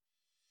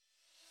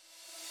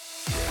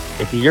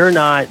If you're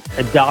not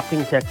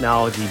adopting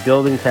technology,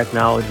 building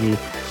technology,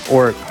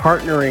 or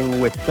partnering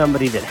with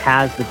somebody that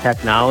has the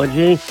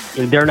technology,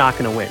 they're not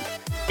going to win.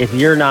 If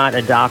you're not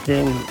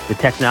adopting the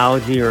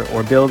technology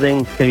or building,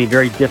 it's going to be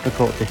very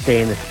difficult to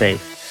stay in the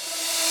space.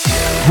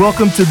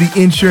 Welcome to the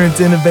Insurance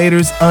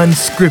Innovators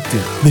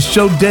Unscripted, the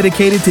show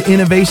dedicated to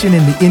innovation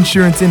in the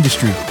insurance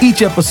industry.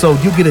 Each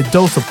episode, you'll get a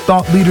dose of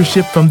thought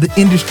leadership from the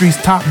industry's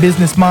top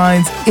business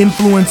minds,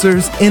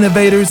 influencers,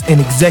 innovators,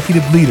 and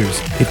executive leaders.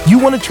 If you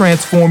want to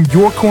transform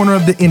your corner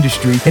of the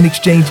industry and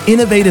exchange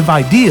innovative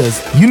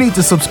ideas, you need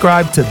to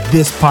subscribe to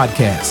this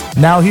podcast.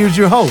 Now here's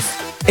your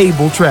host,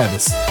 Abel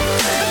Travis.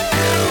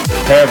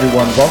 Hey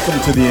everyone, welcome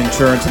to the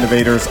Insurance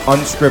Innovators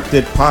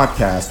Unscripted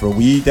podcast, where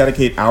we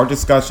dedicate our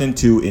discussion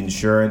to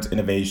insurance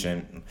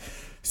innovation.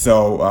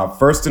 So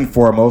first and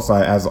foremost,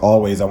 as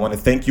always, I want to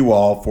thank you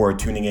all for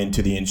tuning in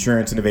to the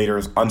Insurance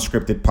Innovators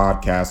Unscripted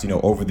podcast.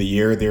 Over the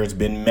year, there's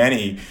been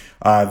many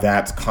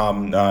that's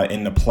come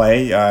into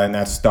play, and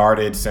that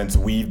started since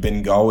we've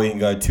been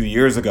going 2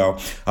 years ago.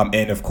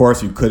 And of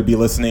course, you could be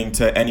listening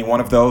to any one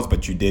of those,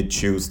 but you did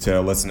choose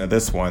to listen to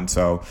this one.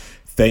 So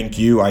thank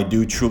you. I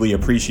do truly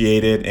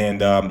appreciate it.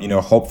 And,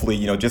 hopefully,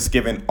 just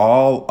given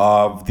all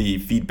of the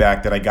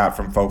feedback that I got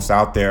from folks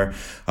out there,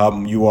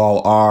 you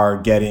all are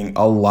getting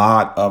a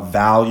lot of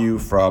value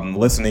from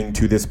listening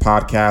to this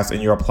podcast,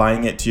 and you're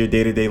applying it to your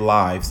day-to-day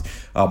lives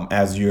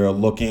as you're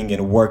looking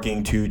and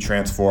working to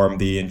transform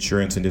the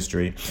insurance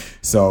industry.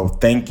 So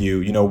thank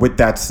you. With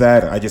that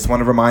said, I just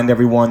want to remind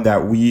everyone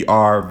that we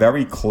are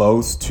very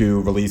close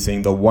to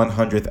releasing the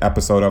 100th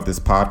episode of this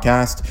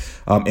podcast.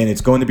 And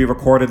it's going to be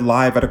recorded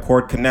live at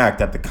Accord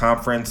Connect at the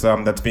conference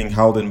that's being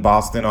held in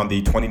Boston on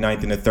the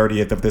 29th and the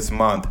 30th of this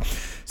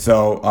month.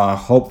 So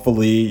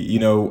hopefully,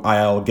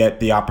 I'll get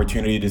the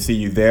opportunity to see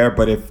you there.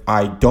 But if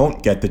I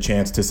don't get the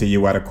chance to see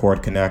you at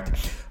Accord Connect,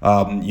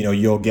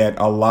 you'll get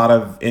a lot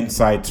of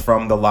insights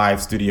from the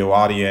live studio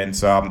audience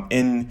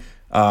through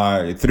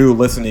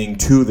listening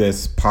to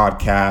this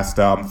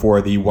podcast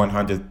for the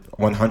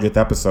 100th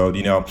episode.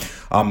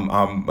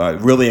 I'm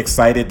really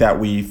excited that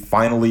we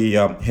finally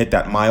hit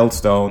that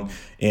milestone.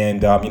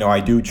 And, I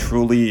do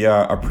truly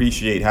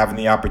appreciate having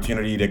the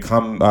opportunity to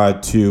come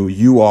to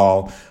you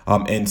all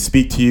and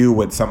speak to you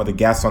with some of the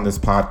guests on this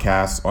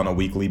podcast on a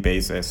weekly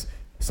basis.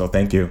 So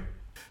thank you.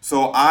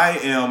 So I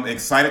am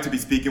excited to be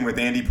speaking with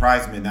Andy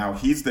Priesman. Now,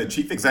 he's the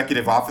Chief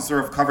Executive Officer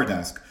of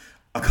CoverDesk,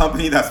 a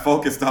company that's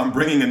focused on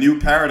bringing a new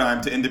paradigm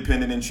to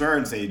independent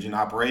insurance agent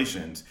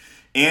operations.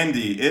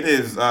 Andy, it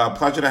is a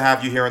pleasure to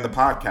have you here on the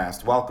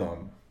podcast.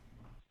 Welcome.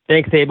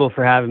 Thanks, Abel,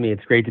 for having me.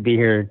 It's great to be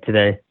here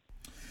today.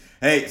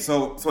 Hey,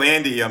 so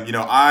Andy,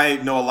 I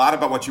know a lot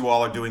about what you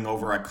all are doing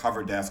over at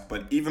CoverDesk,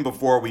 but even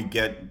before we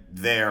get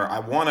there, I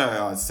want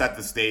to set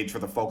the stage for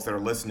the folks that are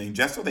listening,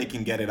 just so they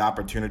can get an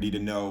opportunity to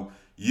know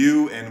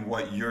you and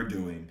what you're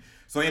doing.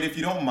 So Andy, if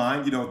you don't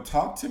mind,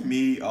 talk to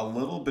me a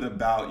little bit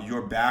about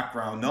your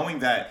background, knowing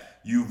that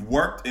you've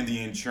worked in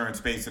the insurance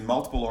space in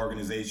multiple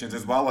organizations,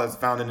 as well as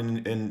founded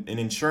an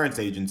insurance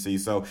agency.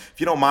 So if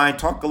you don't mind,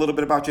 talk a little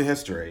bit about your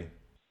history.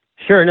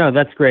 Sure, no,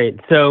 that's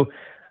great. So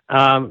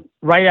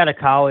right out of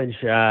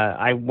college,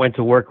 I went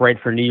to work right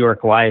for New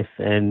York Life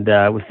and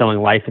was selling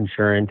life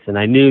insurance. And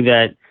I knew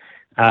that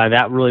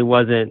that really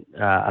wasn't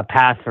a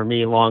path for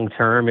me long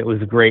term. It was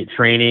great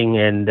training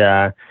and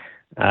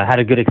had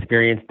a good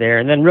experience there.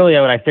 And then really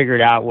what I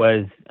figured out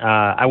was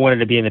I wanted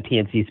to be in the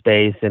P&C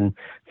space and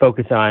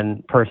focus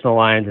on personal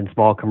lines and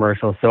small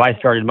commercial. So I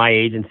started my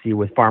agency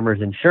with Farmers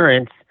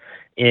Insurance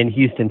in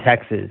Houston,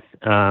 Texas.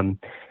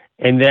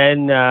 And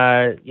then,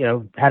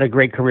 had a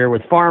great career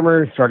with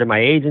Farmers, started my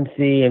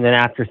agency. And then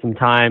after some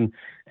time,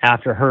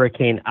 after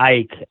Hurricane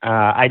Ike,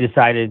 I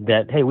decided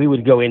that, hey, we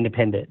would go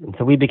independent. And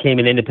so we became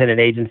an independent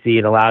agency.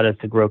 It allowed us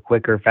to grow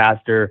quicker,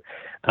 faster,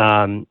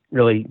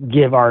 really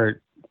give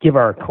our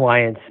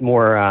clients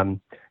more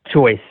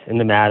choice in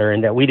the matter,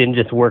 and that we didn't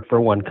just work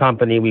for one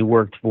company, we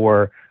worked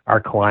for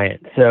our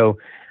client. So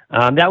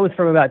that was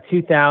from about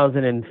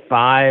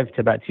 2005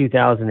 to about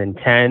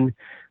 2010.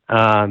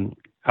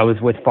 I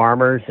was with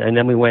Farmers, and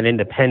then we went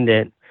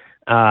independent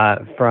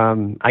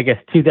from,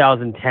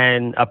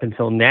 2010 up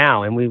until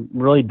now. And we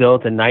really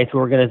built a nice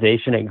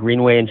organization at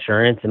Greenway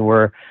Insurance, and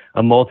we're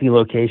a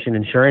multi-location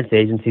insurance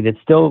agency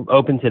that's still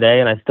open today,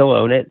 and I still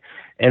own it.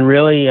 And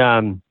really,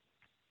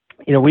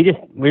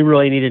 we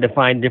really needed to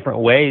find different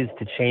ways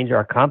to change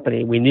our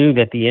company. We knew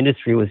that the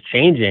industry was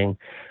changing.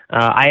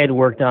 I had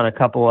worked on a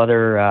couple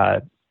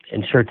other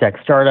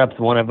insurtech startups.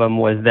 One of them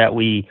was that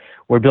we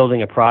were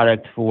building a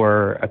product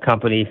for a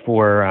company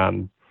for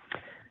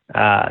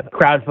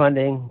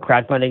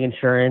crowdfunding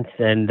insurance,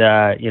 and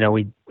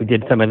we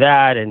did some of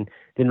that and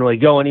didn't really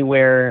go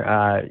anywhere.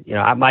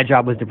 My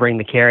job was to bring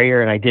the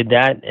carrier, and I did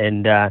that,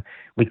 and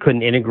we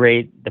couldn't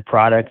integrate the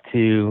product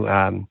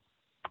to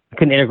we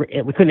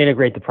couldn't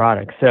integrate the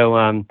product. So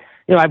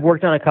I've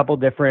worked on a couple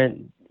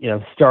different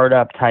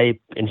startup type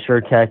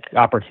insurtech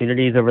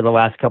opportunities over the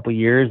last couple of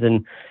years,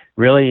 and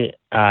really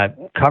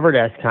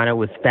CoverDesk kind of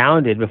was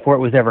founded before it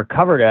was ever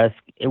CoverDesk.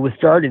 It was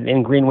started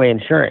in Greenway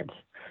Insurance.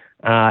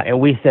 And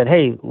we said,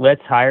 hey,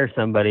 let's hire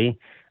somebody,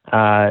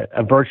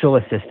 a virtual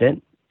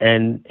assistant.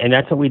 And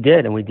that's what we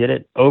did. And we did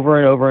it over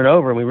and over and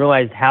over. And we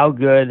realized how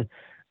good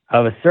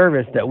of a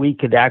service that we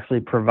could actually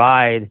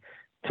provide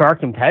to our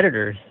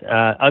competitors,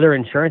 other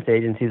insurance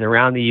agencies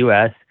around the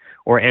U.S.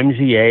 or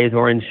MGAs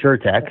or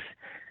insurtechs.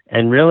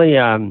 And really,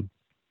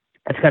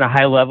 that's kind of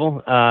high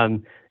level,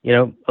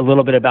 a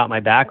little bit about my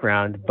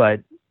background.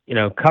 But,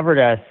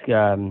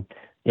 CoverDesk,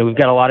 we've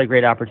got a lot of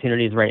great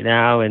opportunities right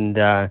now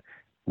and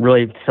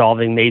really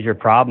solving major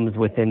problems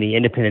within the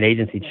independent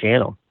agency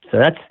channel. So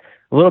that's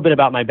a little bit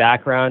about my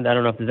background. I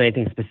don't know if there's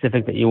anything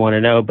specific that you want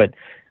to know, but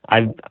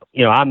I'm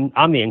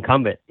the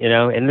incumbent,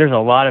 and there's a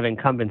lot of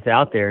incumbents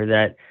out there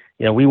that,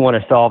 we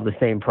want to solve the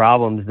same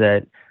problems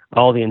that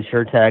all the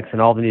insurtechs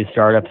and all the new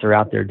startups are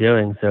out there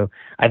doing. So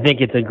I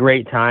think it's a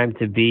great time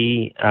to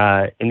be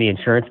in the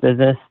insurance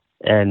business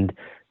and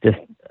just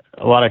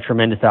a lot of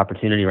tremendous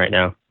opportunity right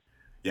now.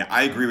 Yeah,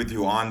 I agree with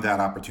you on that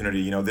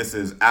opportunity. This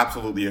is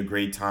absolutely a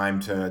great time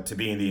to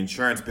be in the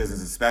insurance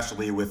business,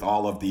 especially with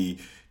all of the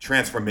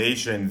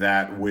transformation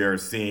that we're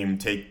seeing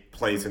take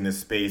place in this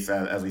space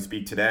as we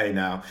speak today.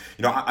 Now,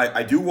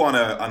 I do want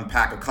to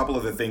unpack a couple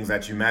of the things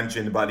that you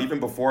mentioned, but even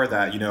before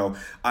that,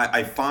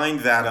 I find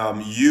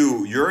that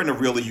you're in a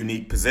really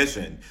unique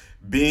position.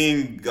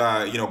 Being,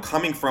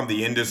 coming from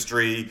the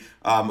industry,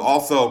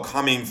 also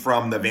coming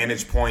from the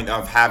vantage point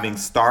of having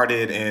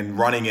started and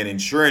running an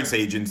insurance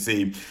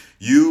agency,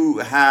 you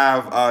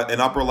have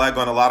an upper leg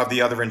on a lot of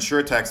the other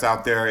insurtechs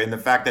out there in the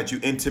fact that you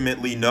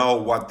intimately know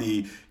what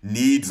the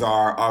needs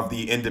are of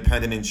the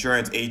independent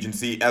insurance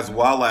agency, as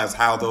well as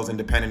how those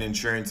independent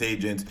insurance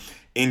agents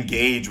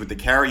engage with the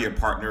carrier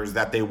partners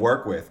that they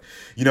work with.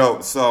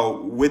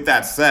 So with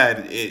that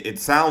said, it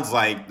sounds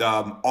like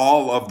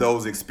all of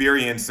those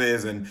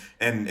experiences and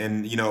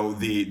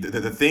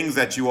the things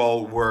that you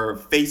all were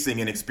facing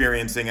and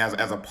experiencing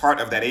as a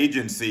part of that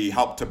agency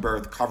helped to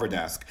birth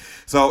CoverDesk.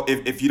 So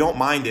if you don't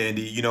mind,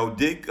 Andy,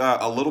 dig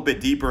a little bit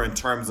deeper in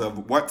terms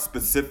of what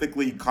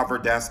specifically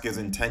CoverDesk is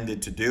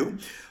intended to do,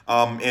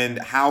 and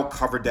how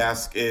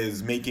CoverDesk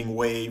is making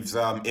waves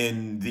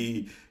in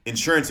the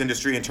insurance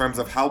industry in terms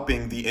of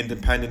helping the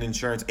independent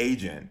insurance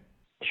agent.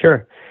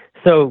 Sure.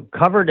 So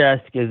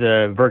CoverDesk is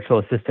a virtual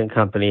assistant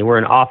company. We're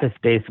an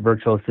office-based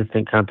virtual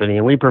assistant company,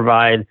 and we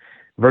provide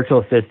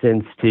virtual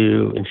assistants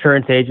to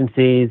insurance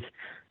agencies,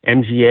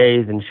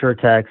 MGAs,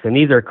 insurtechs, and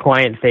these are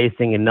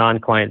client-facing and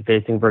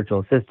non-client-facing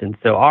virtual assistants.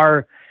 So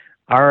our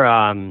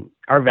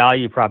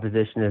value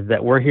proposition is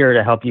that we're here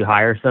to help you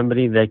hire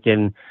somebody that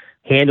can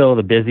handle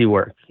the busy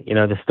work.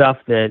 The stuff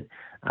that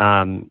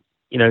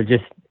in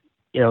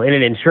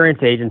an insurance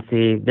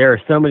agency, there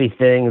are so many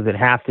things that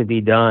have to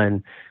be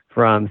done,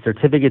 from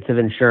certificates of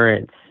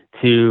insurance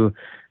to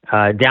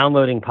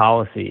downloading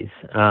policies,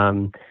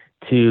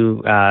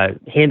 to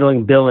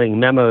handling billing,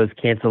 memos,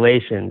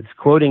 cancellations,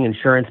 quoting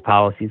insurance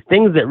policies,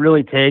 things that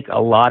really take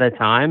a lot of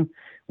time,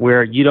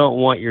 where you don't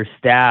want your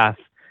staff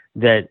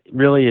that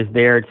really is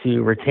there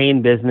to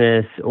retain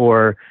business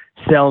or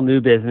sell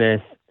new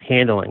business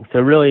handling.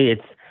 So really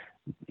it's,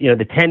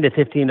 the $10 to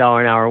 $15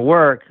 an hour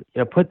work,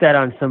 put that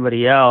on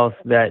somebody else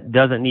that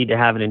doesn't need to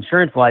have an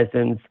insurance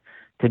license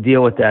to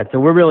deal with that. So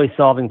we're really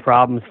solving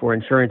problems for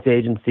insurance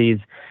agencies,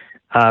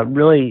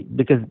 really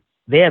because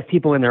they have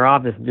people in their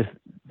office just,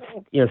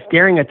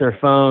 staring at their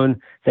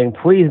phone saying,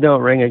 please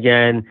don't ring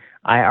again.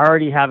 I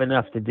already have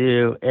enough to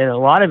do. And a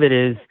lot of it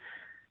is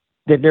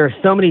that there are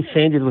so many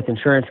changes with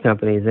insurance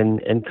companies,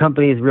 and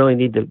companies really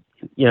need to,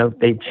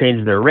 they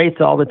change their rates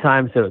all the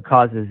time. So it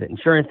causes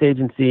insurance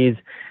agencies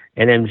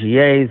and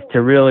MGAs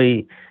to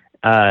really,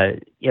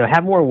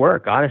 have more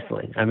work,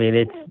 honestly. I mean,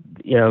 it's,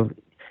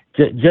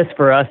 just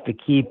for us to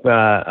keep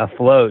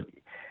afloat,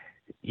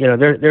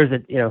 there's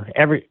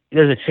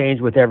a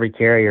change with every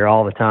carrier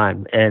all the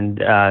time.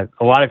 And a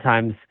lot of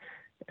times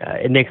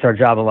it makes our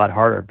job a lot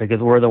harder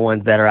because we're the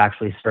ones that are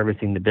actually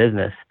servicing the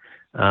business.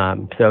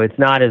 So it's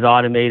not as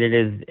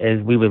automated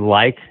as we would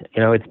like.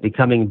 It's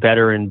becoming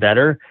better and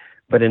better,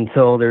 but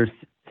until there's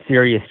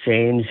serious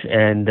change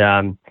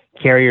and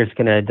carriers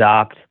can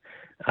adopt,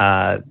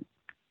 they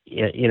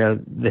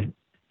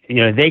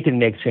can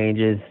make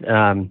changes.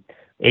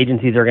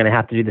 Agencies are going to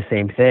have to do the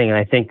same thing. And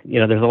I think,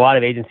 there's a lot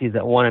of agencies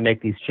that want to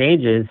make these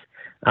changes,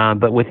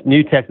 but with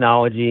new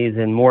technologies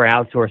and more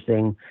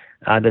outsourcing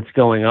that's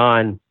going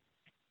on,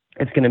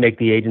 it's going to make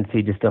the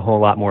agency just a whole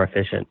lot more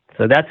efficient.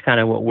 So that's kind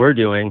of what we're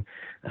doing.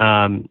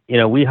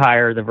 We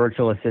hire the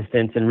virtual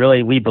assistants, and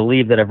really we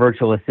believe that a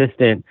virtual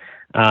assistant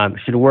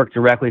should work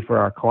directly for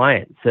our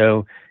client.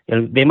 So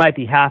they might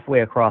be halfway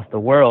across the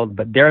world,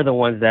 but they're the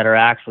ones that are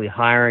actually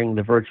hiring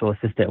the virtual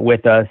assistant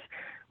with us.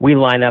 We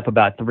line up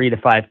about 3 to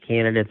 5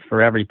 candidates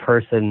for every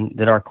person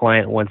that our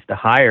client wants to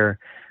hire.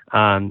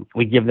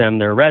 We give them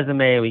their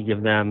resume. We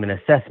give them an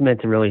assessment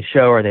to really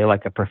show, are they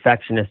like a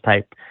perfectionist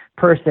type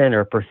person or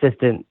a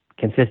persistent,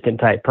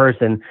 consistent type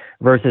person,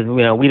 versus,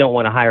 we don't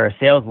want to hire a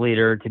sales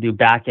leader to do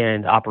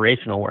back-end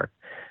operational work,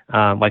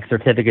 like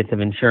certificates of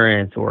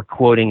insurance or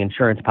quoting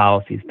insurance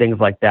policies, things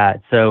like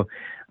that. So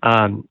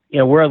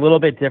We're a little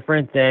bit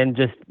different than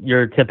just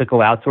your typical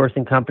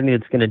outsourcing company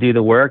that's going to do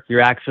the work.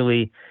 You're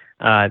actually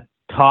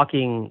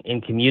talking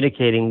and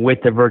communicating with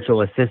the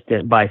virtual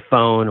assistant by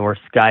phone or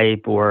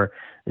Skype or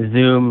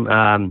Zoom.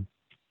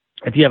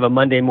 If you have a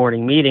Monday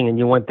morning meeting and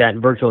you want that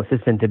virtual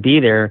assistant to be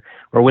there,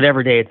 or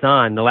whatever day it's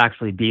on, they'll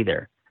actually be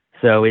there.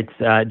 So it's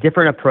a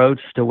different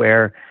approach to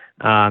where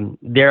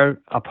they're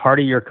a part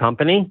of your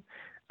company.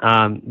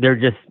 They're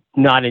just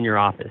not in your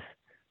office.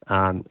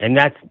 And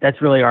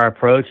that's really our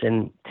approach.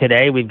 And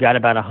today we've got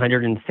about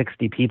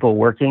 160 people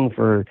working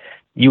for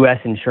U.S.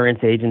 insurance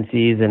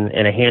agencies and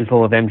a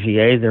handful of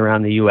MGAs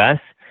around the U.S.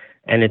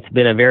 And it's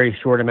been a very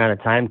short amount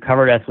of time.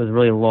 CoverDesk was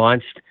really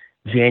launched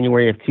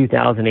January of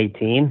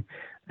 2018.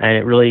 And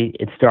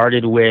it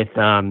started with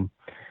a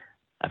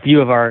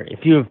few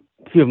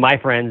of my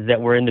friends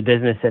that were in the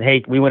business said,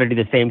 "Hey, we want to do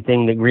the same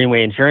thing that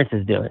Greenway Insurance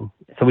is doing."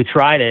 So we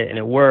tried it and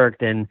it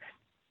worked, and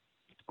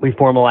we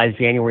formalized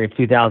January of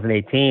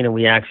 2018, and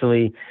we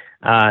actually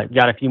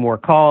got a few more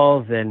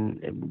calls,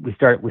 and we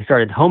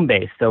started home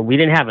based. So we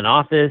didn't have an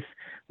office.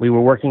 We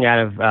were working out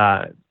of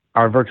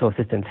our virtual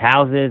assistants'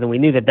 houses, and we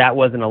knew that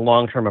wasn't a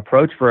long-term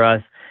approach for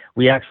us.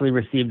 We actually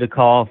received a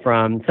call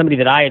from somebody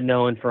that I had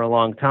known for a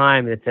long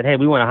time that said, "Hey,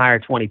 we want to hire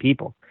 20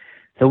 people."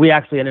 So we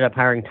actually ended up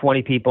hiring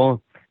 20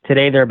 people.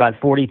 Today, there are about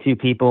 42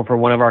 people for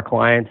one of our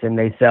clients, and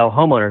they sell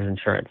homeowners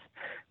insurance.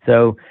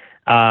 So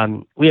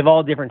we have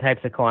all different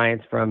types of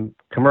clients, from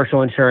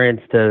commercial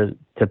insurance to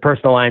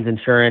personal lines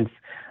insurance.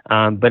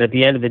 But at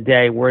the end of the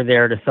day, we're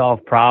there to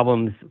solve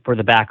problems for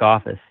the back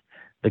office,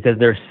 because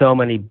there's so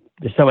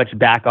much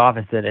back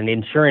office that an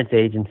insurance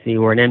agency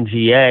or an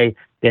MGA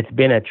that's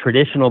been a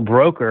traditional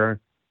broker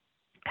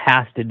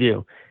has to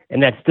do.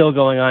 And that's still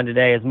going on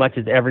today. As much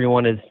as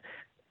everyone is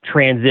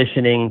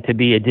transitioning to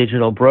be a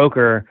digital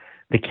broker,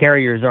 the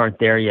carriers aren't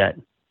there yet.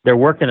 They're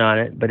working on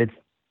it, but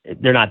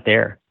they're not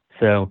there.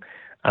 So,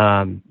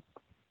 but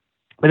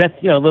that's,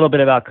 a little bit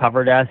about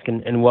CoverDesk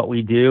and what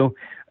we do.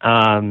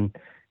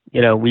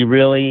 We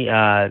really,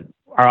 our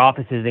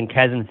office is in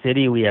Quezon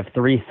City. We have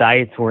 3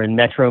 sites. We're in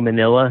Metro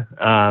Manila.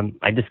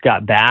 I just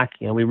got back.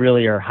 We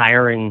really are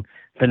hiring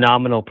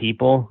phenomenal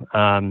people.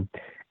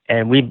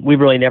 And we've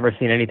really never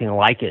seen anything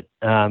like it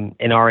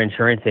in our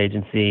insurance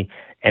agency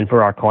and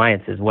for our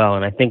clients as well.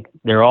 And I think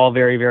they're all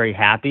very, very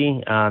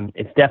happy.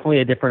 It's definitely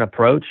a different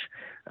approach,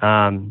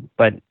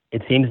 but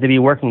it seems to be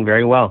working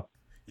very well.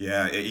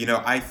 Yeah,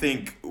 I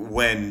think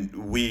when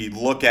we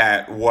look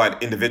at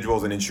what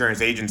individuals and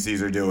insurance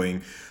agencies are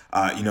doing,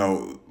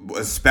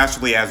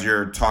 especially as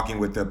you're talking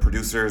with the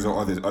producers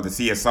or the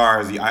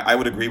CSRs, I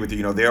would agree with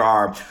you. There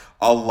are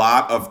a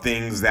lot of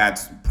things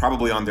that's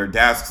probably on their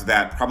desks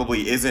that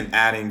probably isn't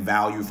adding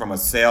value from a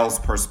sales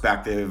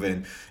perspective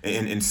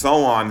and so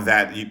on,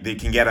 that they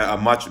can get a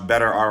much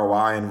better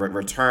ROI and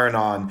return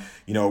on,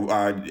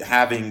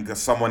 having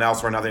someone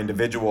else or another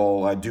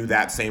individual do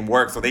that same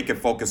work, so they can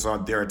focus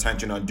on their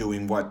attention on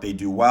doing what they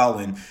do well,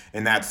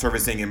 and that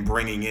servicing and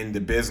bringing in the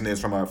business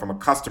from a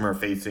customer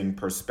facing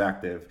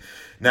perspective.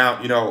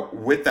 Now,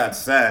 with that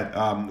said,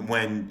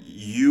 when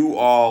you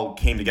all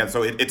came together,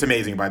 so it's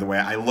amazing, by the way.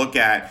 I look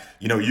at,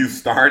 you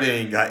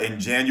starting in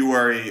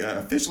January,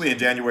 officially in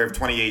January of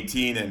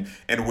 2018,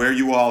 and where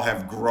you all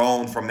have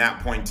grown from that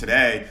point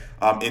today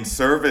in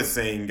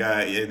servicing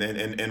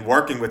and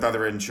working with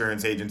other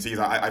insurance agencies.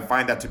 I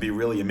find that to be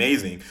really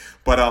amazing.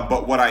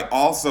 But what I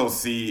also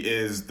see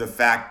is the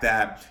fact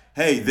that,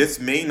 hey, this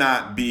may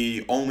not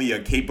be only a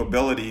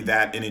capability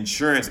that an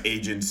insurance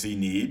agency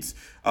needs,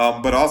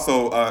 but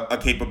also a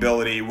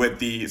capability with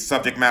the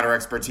subject matter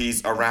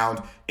expertise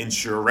around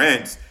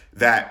insurance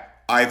that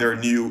either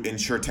new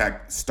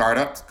insurtech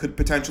startups could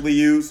potentially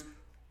use,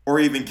 or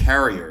even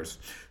carriers.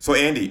 So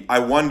Andy, I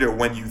wonder,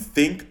 when you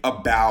think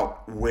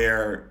about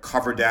where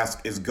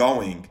CoverDesk is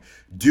going,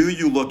 do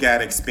you look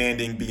at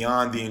expanding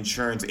beyond the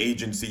insurance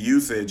agency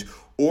usage,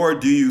 or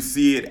do you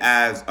see it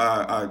as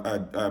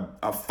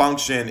a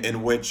function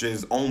in which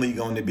is only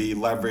going to be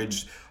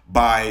leveraged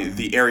by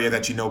the area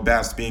that you know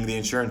best, being the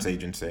insurance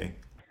agency?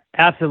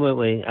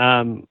 Absolutely.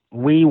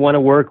 We want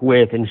to work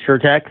with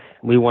insurtechs.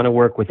 We want to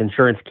work with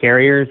insurance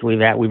carriers.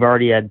 We've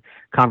already had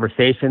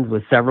conversations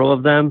with several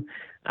of them.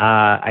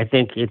 I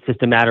think it's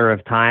just a matter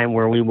of time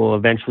where we will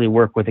eventually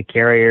work with a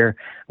carrier,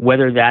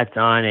 whether that's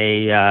on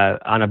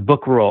a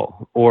book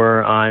roll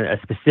or on a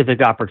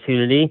specific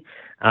opportunity.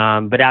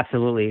 But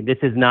absolutely, this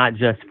is not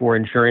just for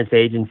insurance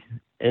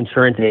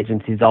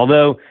agencies,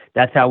 although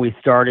that's how we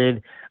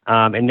started.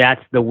 And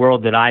that's the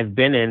world that I've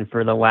been in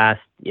for the last,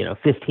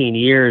 15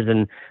 years.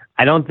 And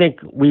I don't think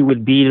we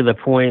would be to the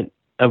point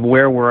of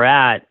where we're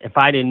at if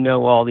I didn't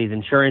know all these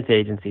insurance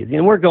agencies.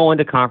 We're going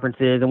to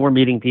conferences and we're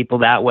meeting people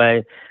that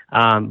way.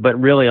 But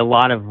really, a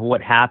lot of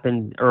what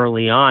happened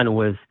early on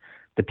was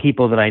the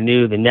people that I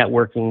knew, the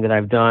networking that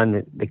I've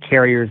done. The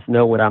carriers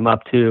know what I'm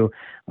up to.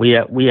 We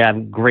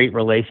have great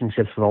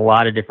relationships with a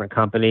lot of different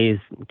companies,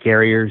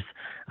 carriers.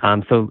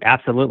 So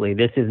absolutely,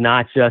 this is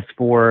not just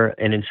for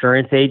an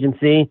insurance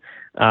agency,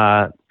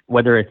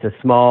 whether it's a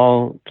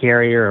small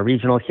carrier, a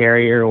regional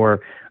carrier,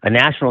 or a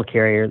national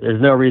carrier,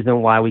 there's no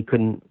reason why we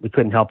couldn't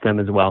help them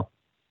as well.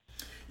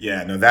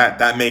 Yeah, no,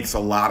 that makes a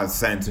lot of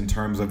sense in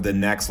terms of the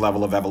next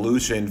level of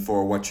evolution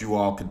for what you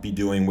all could be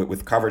doing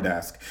with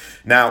CoverDesk.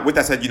 Now, with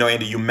that said,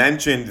 Andy, you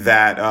mentioned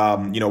that,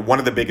 one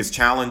of the biggest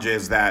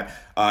challenges that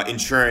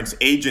insurance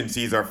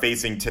agencies are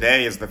facing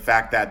today is the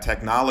fact that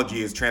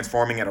technology is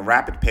transforming at a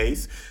rapid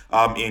pace,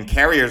 and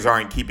carriers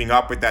aren't keeping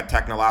up with that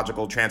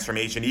technological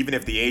transformation, even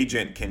if the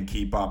agent can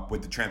keep up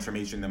with the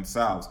transformation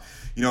themselves.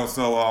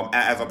 So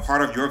as a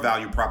part of your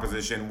value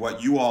proposition,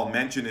 what you all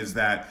mentioned is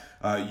that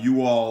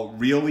you all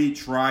really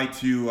try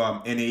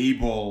to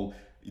enable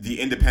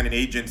the independent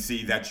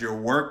agency that you're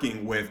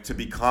working with to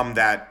become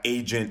that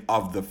agent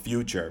of the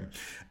future.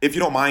 If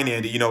you don't mind,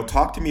 Andy,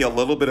 talk to me a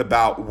little bit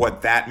about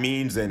what that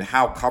means and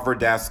how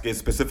CoverDesk is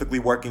specifically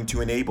working to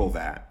enable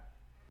that.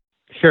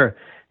 Sure.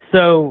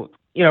 So,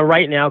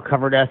 right now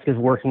CoverDesk is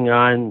working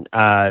on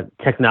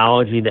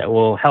technology that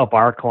will help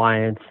our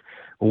clients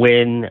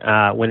when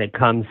it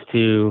comes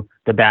to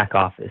the back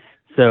office.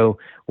 So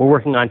we're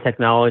working on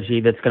technology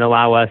that's going to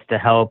allow us to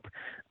help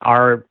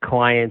our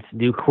clients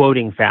do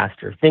quoting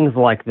faster, things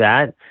like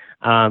that.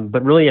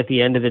 But really, at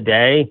the end of the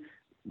day,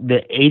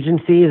 the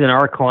agencies and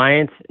our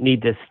clients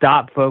need to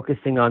stop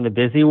focusing on the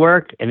busy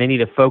work, and they need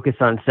to focus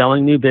on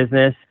selling new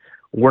business,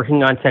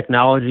 working on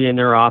technology in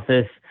their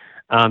office,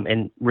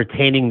 and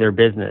retaining their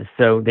business.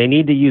 So they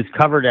need to use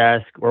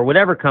CoverDesk or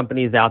whatever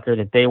companies out there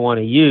that they want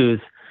to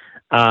use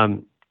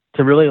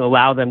to really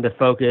allow them to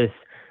focus,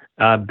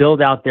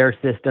 build out their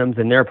systems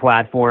and their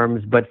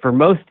platforms. But for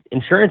most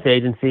insurance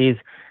agencies,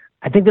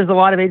 I think there's a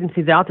lot of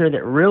agencies out there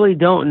that really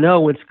don't know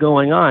what's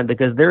going on,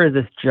 because there is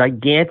this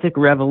gigantic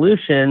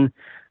revolution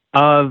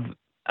of,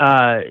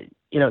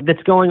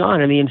 that's going on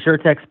in the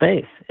insurtech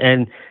space.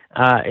 And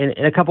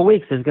in a couple of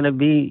weeks, there's going to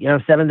be,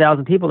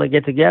 7,000 people that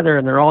get together,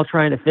 and they're all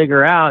trying to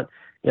figure out,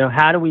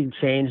 how do we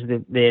change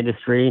the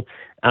industry?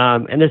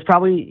 And there's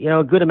probably,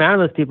 a good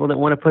amount of those people that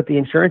want to put the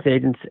insurance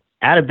agents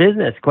out of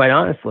business, quite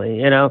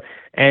honestly,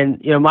 And,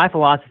 my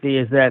philosophy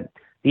is that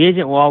the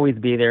agent will always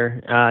be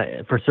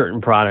there for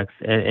certain products.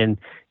 And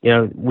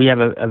we have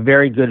a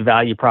very good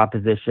value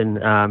proposition.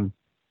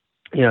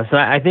 So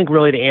I think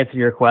really to answer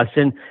your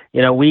question,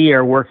 we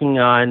are working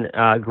on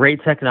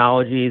great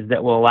technologies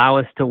that will allow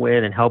us to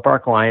win and help our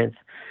clients.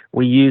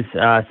 We use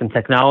some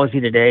technology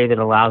today that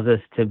allows us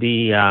to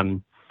be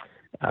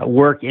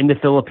work in the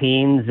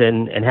Philippines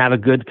and have a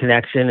good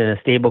connection and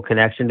a stable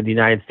connection to the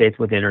United States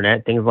with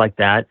internet, things like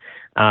that.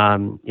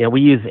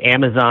 We use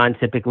Amazon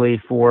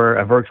typically for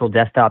a virtual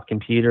desktop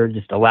computer,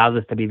 just allows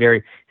us to be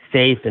very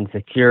safe and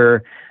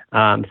secure.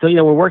 So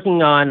we're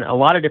working on a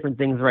lot of different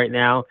things right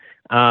now.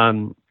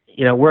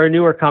 We're a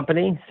newer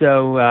company,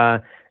 so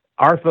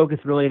our focus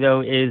really, though,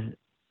 is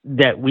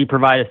that we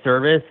provide a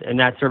service, and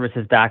that service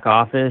is back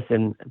office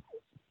and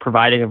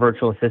providing a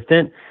virtual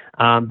assistant.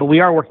 But we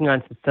are working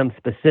on some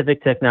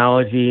specific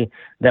technology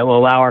that will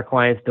allow our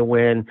clients to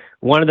win.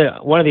 One of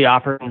the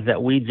offerings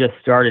that we just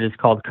started is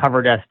called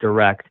CoverDesk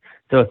Direct.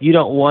 So if you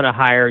don't want to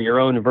hire your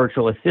own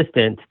virtual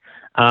assistant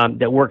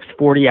that works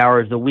 40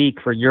 hours a week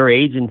for your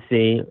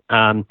agency,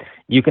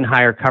 you can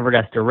hire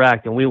CoverDesk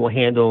Direct, and we will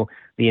handle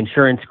the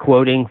insurance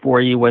quoting for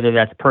you, whether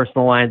that's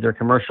personal lines or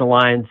commercial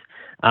lines.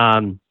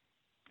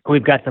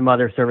 We've got some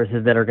other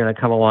services that are going to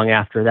come along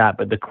after that,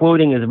 but the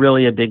quoting is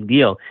really a big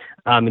deal.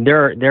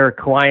 There are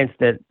clients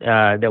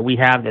that we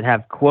have that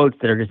have quotes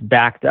that are just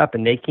backed up,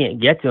 and they can't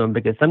get to them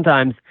because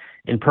sometimes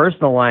in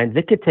personal lines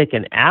it could take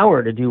an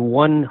hour to do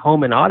one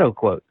home and auto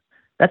quote.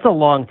 That's a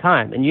long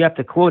time, and you have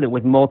to quote it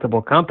with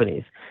multiple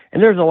companies.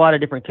 And there's a lot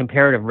of different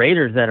comparative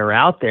raters that are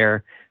out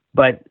there,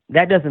 but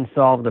that doesn't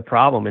solve the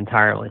problem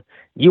entirely.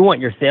 You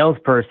want your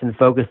salesperson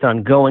focused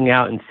on going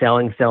out and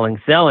selling,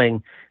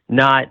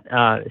 not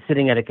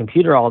sitting at a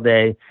computer all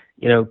day,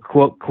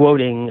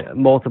 quoting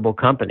multiple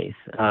companies.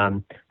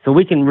 So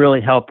we can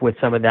really help with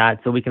some of that.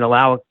 So we can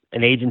allow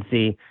an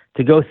agency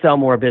to go sell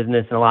more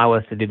business and allow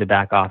us to do the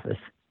back office.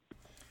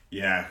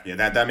 Yeah,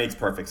 that makes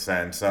perfect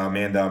sense.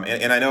 And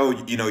I know,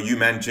 you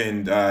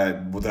mentioned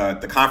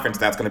the conference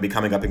that's going to be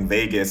coming up in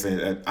Vegas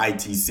at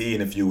ITC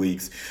in a few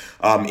weeks.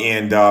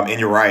 And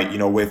you're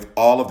right, with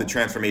all of the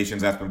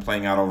transformations that's been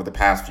playing out over the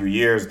past few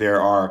years, there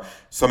are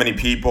so many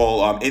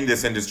people in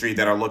this industry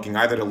that are looking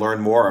either to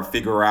learn more or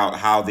figure out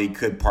how they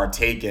could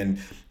partake in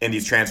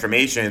these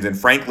transformations. And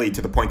frankly,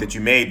 to the point that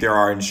you made, there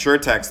are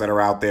insurtechs that are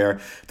out there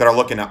that are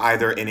looking to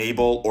either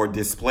enable or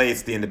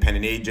displace the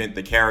independent agent,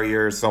 the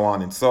carriers, so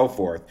on and so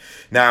forth.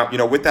 Now,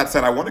 with that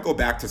said, I want to go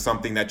back to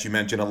something that you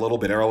mentioned a little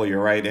bit earlier,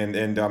 right?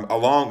 And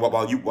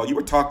while you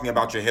were talking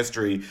about your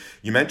history,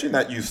 you mentioned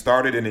that you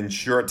started an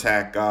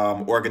insurtech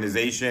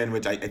organization,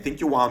 which I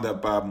think you wound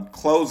up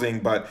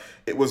closing, but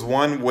it was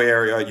one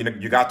where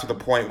you got to the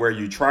point where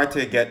you tried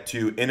to get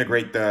to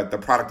integrate the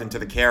product into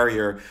the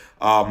carrier,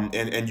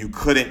 and you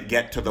couldn't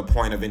get to the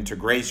point of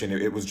integration.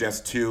 It was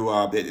just too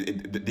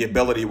the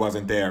ability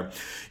wasn't there.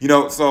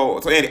 So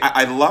Andy,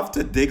 I'd love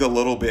to dig a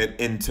little bit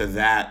into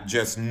that,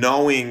 just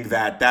knowing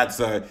that that's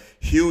a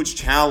huge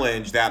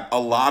challenge that a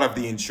lot of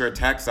the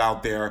insurtechs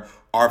out there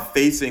are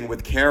facing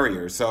with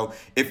carriers. So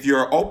if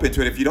you're open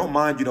to it, if you don't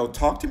mind,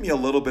 talk to me a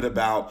little bit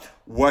about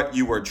what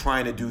you were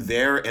trying to do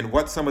there and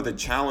what some of the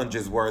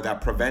challenges were that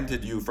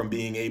prevented you from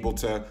being able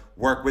to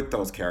work with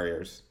those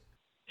carriers.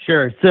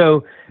 Sure.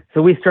 So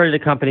we started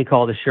a company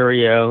called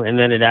Assurio, and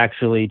then it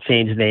actually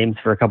changed names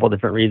for a couple of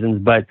different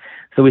reasons. But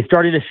so we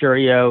started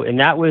Assurio, and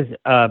that was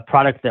a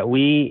product that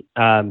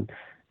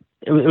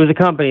it was a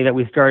company that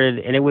we started,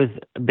 and it was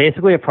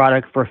basically a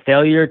product for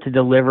failure to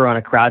deliver on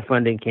a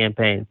crowdfunding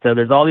campaign. So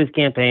there's all these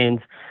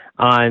campaigns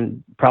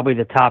on probably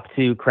the top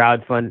two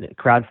crowdfunding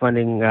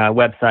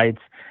websites.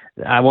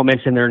 I won't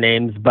mention their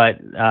names,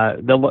 but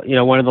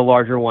one of the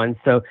larger ones.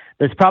 So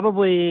there's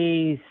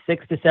probably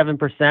 6 to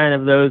 7%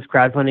 of those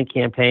crowdfunding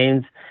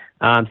campaigns.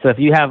 So if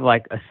you have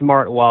like a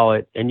smart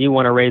wallet and you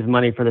want to raise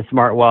money for the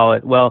smart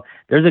wallet, well,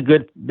 there's a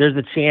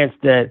chance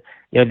that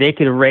they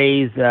could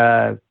raise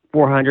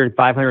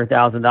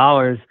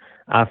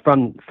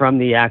 $400,000-$500,000 from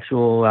the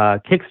actual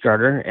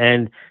Kickstarter,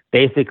 and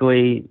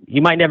basically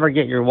you might never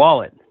get your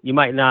wallet. You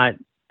might not.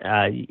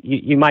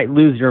 You might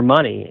lose your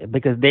money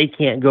because they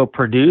can't go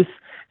produce.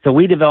 So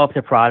we developed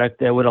a product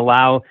that would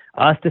allow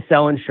us to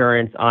sell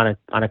insurance on a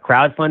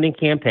crowdfunding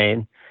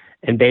campaign,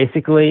 and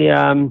basically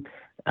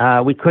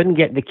we couldn't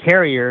get the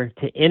carrier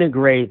to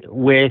integrate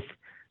with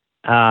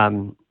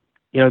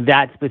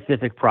that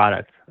specific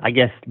product. I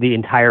guess the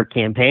entire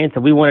campaign. So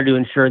we wanted to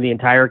insure the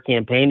entire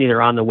campaign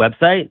either on the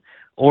website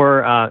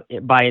or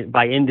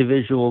by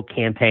individual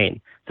campaign.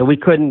 So we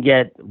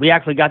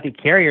actually got the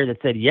carrier that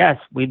said, yes,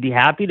 we'd be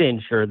happy to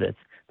insure this.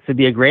 This would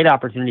be a great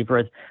opportunity for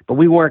us, but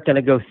we weren't going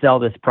to go sell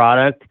this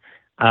product,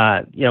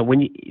 on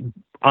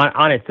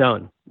its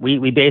own.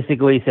 We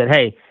basically said,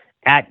 hey,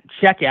 at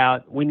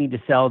checkout, we need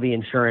to sell the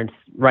insurance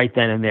right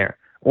then and there,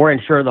 or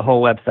insure the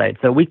whole website.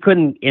 So we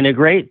couldn't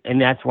integrate,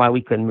 and that's why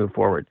we couldn't move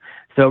forward.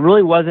 So it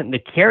really wasn't the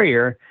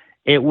carrier;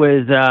 it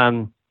was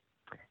the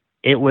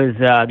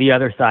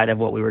other side of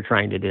what we were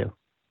trying to do.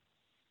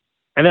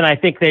 And then I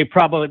think they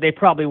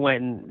probably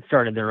went and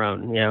started their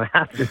own,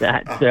 after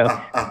that. So,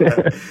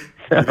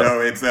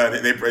 it's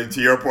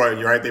to your point,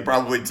 you're right. They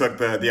probably took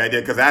the idea,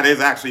 because that is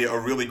actually a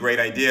really great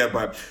idea.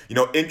 But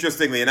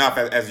interestingly enough,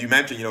 as you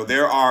mentioned,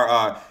 there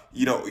are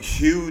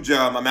huge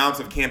amounts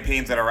of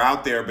campaigns that are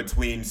out there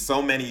between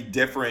so many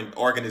different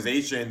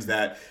organizations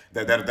that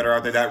are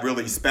out there that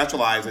really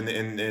specialize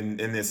in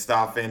this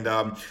stuff. And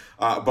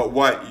but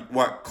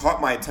what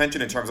caught my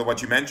attention in terms of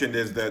what you mentioned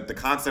is the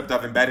concept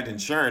of embedded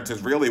insurance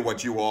is really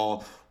what you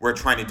all were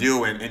trying to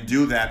do, and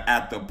do that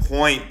at the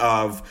point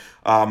of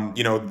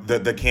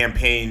the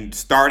campaign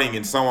starting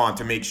and so on,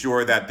 to make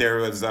sure that there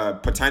was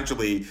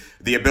potentially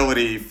the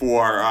ability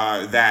for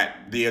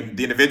the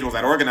individuals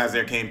that organize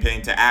their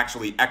campaign to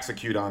actually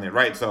execute on it,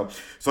 right? So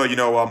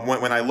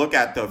when I look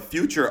at the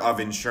future of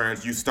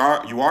insurance, you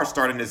are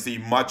starting to see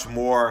much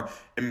more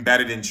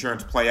embedded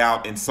insurance play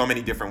out in so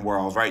many different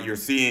worlds, right? You're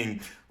seeing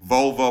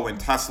Volvo and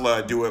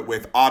Tesla do it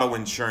with auto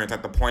insurance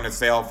at the point of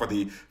sale for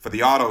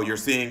the auto. You're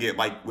seeing it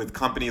like with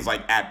companies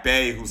like At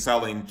Bay, who's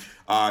selling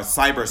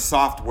cyber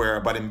software,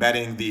 but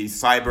embedding the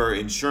cyber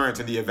insurance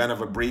in the event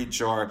of a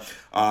breach, or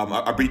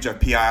a breach of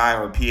PII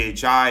or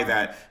PHI,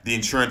 that the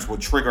insurance will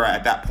trigger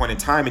at that point in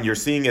time. And you're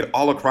seeing it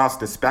all across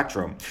the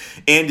spectrum.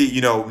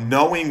 Andy,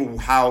 knowing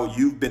how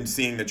you've been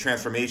seeing the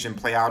transformation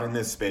play out in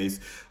this space,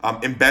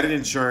 embedded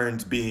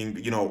insurance being,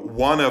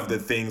 one of the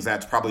things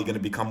that's probably going to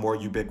become more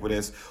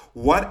ubiquitous.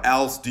 What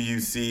else do you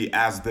see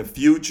as the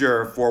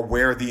future for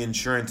where the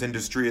insurance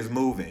industry is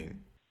moving?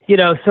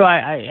 So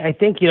I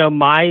think,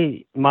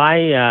 my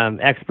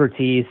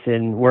expertise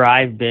and where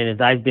I've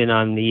been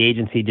on the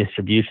agency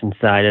distribution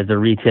side as a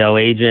retail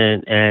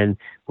agent, and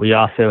we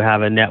also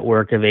have a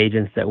network of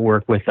agents that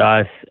work with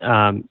us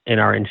in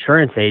our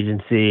insurance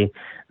agency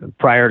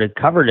prior to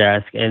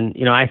CoverDesk. And,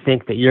 I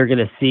think that you're going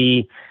to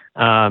see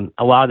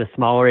a lot of the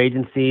smaller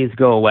agencies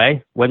go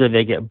away, whether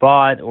they get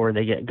bought or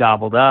they get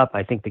gobbled up.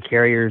 I think the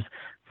carriers,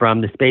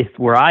 from the space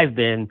where I've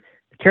been,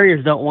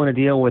 carriers don't want to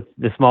deal with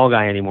the small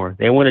guy anymore.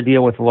 They want to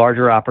deal with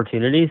larger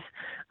opportunities.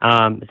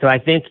 So I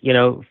think,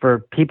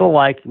 for people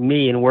like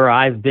me and where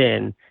I've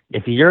been,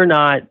 if you're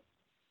not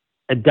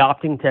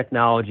adopting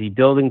technology,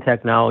 building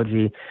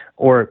technology,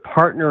 or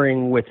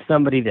partnering with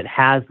somebody that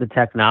has the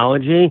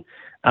technology,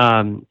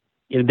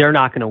 they're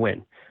not going to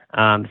win.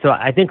 So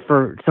I think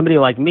for somebody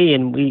like me,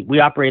 and we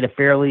operate a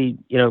fairly,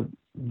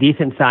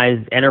 decent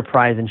sized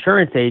enterprise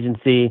insurance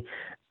agency,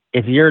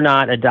 if you're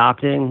not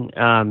adopting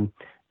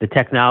the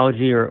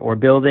technology or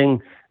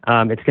building,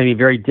 it's going to be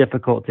very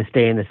difficult to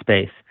stay in the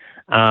space.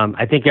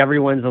 I think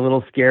everyone's a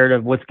little scared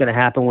of what's going to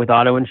happen with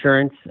auto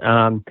insurance.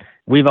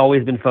 We've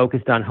always been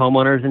focused on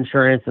homeowners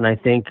insurance, and I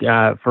think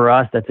for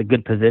us that's a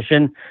good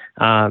position.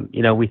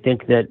 We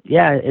think that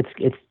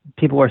it's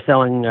people are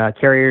selling,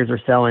 carriers are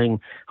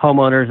selling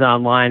homeowners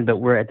online, but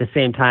we're at the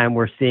same time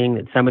we're seeing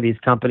that some of these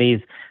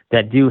companies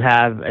that do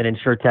have an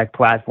InsurTech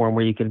platform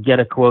where you can get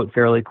a quote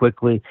fairly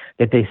quickly,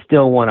 that they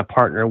still want to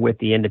partner with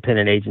the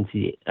independent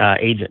agency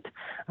agent.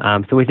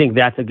 So we think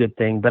that's a good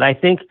thing. But I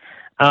think,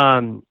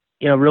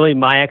 really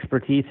my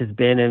expertise has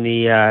been in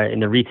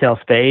the retail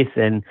space,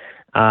 and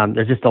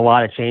there's just a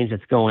lot of change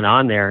that's going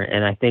on there.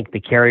 And I think the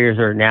carriers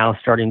are now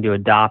starting to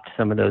adopt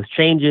some of those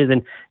changes.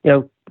 And,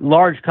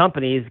 large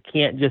companies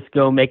can't just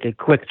go make a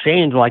quick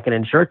change like an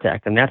insurtech.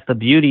 And that's the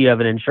beauty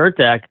of an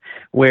insurtech,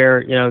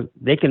 where,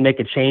 they can make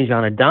a change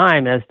on a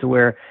dime, as to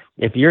where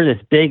if you're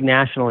this big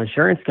national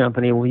insurance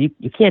company, well, you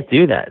can't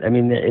do that. I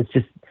mean, it's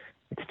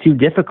too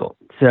difficult.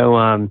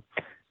 So,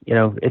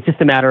 it's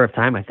just a matter of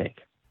time, I think.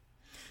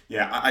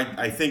 Yeah,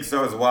 I think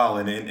so as well,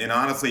 and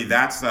honestly,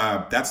 that's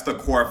the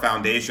core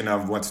foundation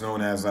of what's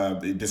known as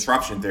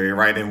disruption theory,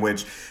 right? In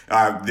which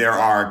there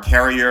are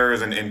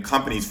carriers and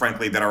companies,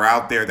 frankly, that are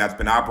out there that's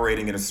been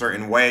operating in a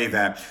certain way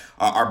that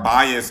are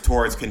biased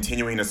towards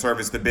continuing to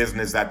service the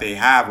business that they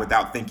have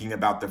without thinking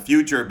about the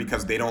future,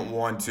 because they don't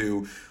want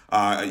to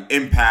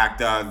impact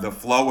the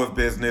flow of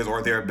business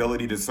or their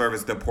ability to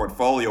service the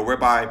portfolio,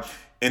 whereby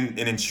an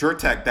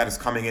insurtech that is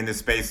coming in this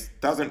space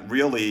doesn't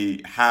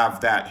really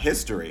have that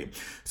history.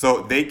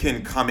 So they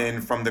can come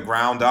in from the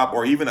ground up,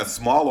 or even a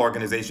small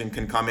organization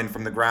can come in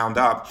from the ground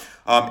up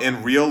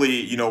and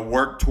really,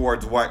 work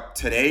towards what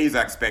today's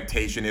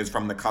expectation is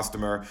from the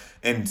customer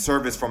and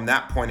service from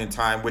that point in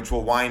time, which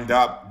will wind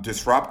up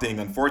disrupting,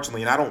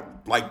 unfortunately. And I don't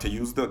like to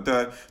use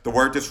the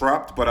word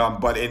disrupt,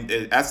 but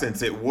in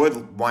essence, it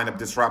would wind up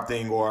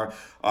disrupting or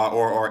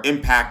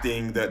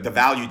impacting the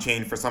value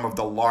chain for some of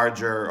the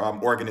larger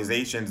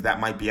organizations that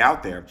might be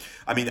out there.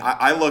 I mean,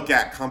 I look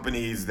at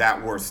companies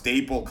that were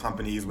staple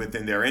companies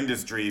within their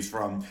industries,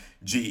 from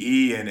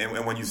GE,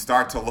 and when you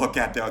start to look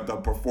at the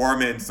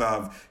performance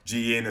of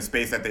GE in the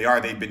space that they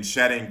are, they've been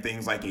shedding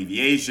things like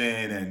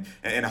aviation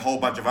and a whole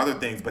bunch of other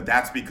things, but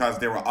that's because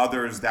there were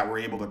others that were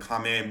able to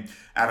come in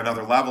at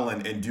another level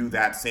and do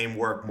that same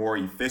work more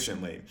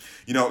efficiently.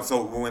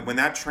 So when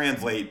that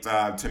translates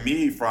to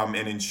me from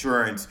an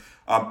insurance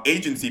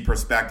agency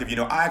perspective,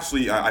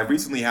 I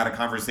recently had a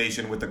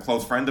conversation with a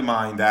close friend of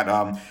mine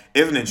that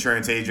is an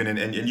insurance agent,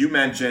 and you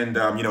mentioned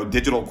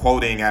digital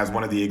quoting as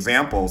one of the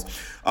examples,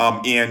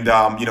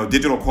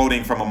 digital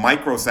quoting from a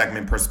micro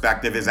segment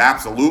perspective is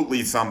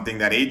absolutely something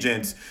that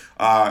agents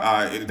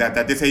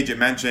that this agent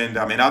mentioned,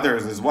 and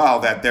others as well,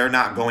 that they're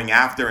not going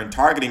after and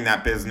targeting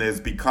that business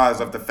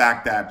because of the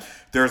fact that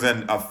there's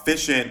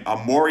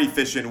a more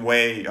efficient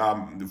way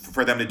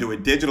for them to do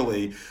it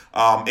digitally.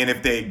 And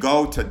if they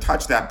go to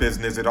touch that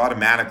business, it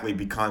automatically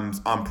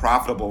becomes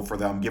unprofitable for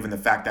them, given the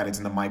fact that it's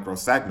in the micro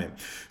segment.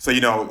 So,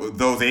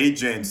 those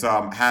agents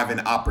have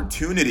an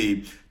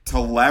opportunity to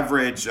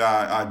leverage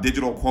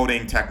digital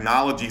quoting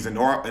technologies in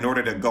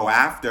order to go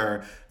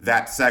after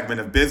that segment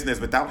of business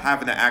without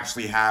having to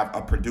actually have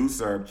a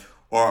producer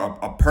or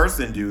a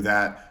person do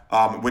that,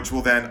 which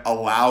will then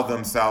allow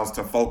themselves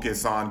to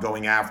focus on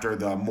going after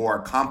the more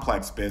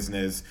complex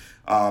business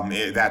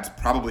that's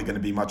probably going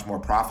to be much more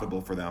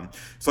profitable for them.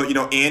 So,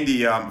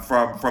 Andy,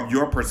 from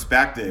your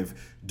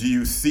perspective, do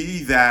you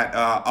see that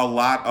a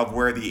lot of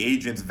where the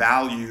agent's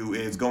value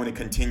is going to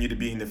continue to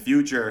be in the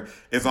future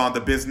is on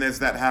the business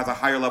that has a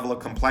higher level of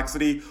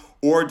complexity?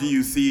 Or do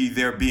you see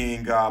there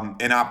being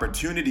an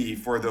opportunity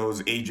for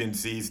those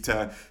agencies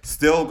to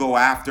still go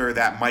after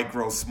that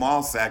micro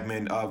small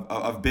segment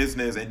of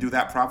business and do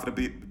that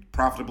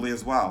profitably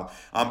as well?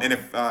 And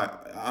if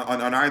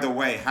on either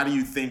way, how do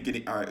you think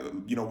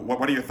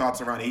what are your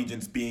thoughts around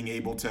agents being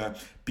able to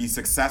be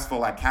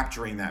successful at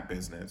capturing that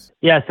business?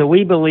 Yeah, so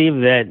we believe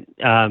that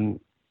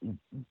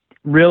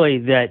really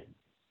that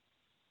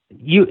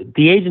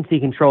the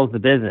agency controls the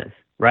business,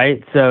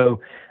 right?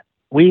 So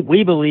we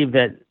believe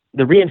that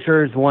the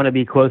reinsurers want to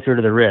be closer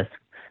to the risk.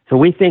 So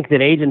we think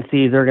that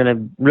agencies are going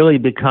to really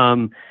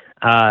become,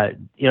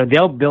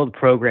 they'll build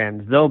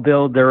programs, they'll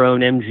build their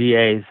own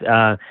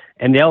MGAs,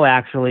 and they'll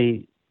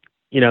actually,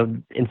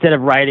 instead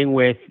of writing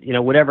with,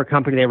 whatever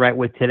company they write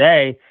with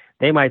today,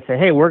 they might say,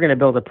 hey, we're going to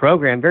build a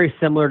program very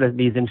similar to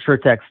these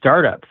insurtech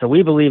startups. So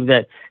we believe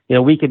that,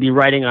 we could be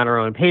writing on our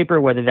own paper,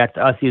 whether that's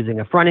us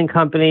using a fronting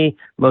company.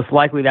 Most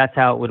likely that's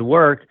how it would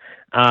work.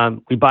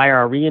 We buy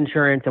our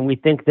reinsurance, and we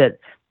think that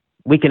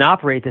we can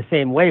operate the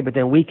same way, but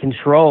then we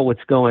control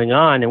what's going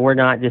on, and we're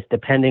not just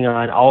depending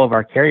on all of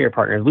our carrier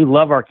partners. We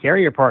love our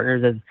carrier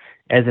partners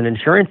as an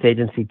insurance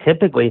agency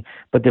typically,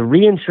 but the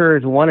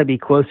reinsurers want to be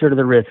closer to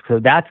the risk. So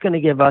that's going to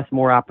give us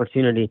more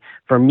opportunity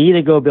for me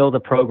to go build a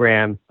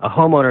program, a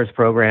homeowners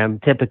program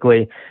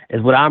typically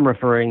is what I'm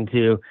referring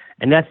to.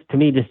 And that's, to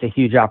me, just a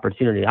huge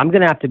opportunity. I'm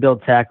going to have to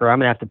build tech, or I'm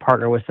going to have to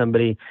partner with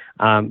somebody.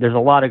 There's a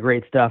lot of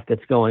great stuff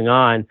that's going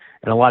on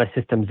and a lot of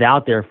systems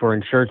out there for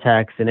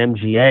insurtechs and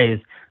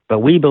MGAs. But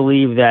we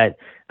believe that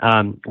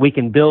we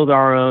can build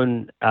our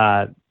own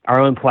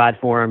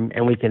platform,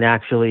 and we can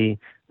actually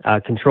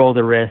control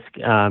the risk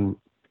a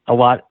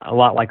lot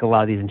like a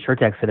lot of these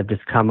insurtechs that have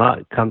just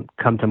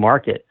come to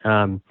market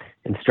and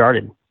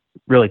started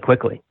really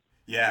quickly.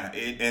 Yeah,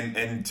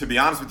 and to be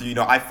honest with you,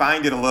 I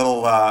find it a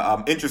little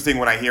interesting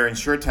when I hear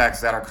insurtechs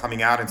that are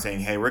coming out and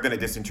saying, "Hey, we're going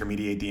to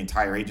disintermediate the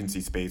entire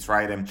agency space,"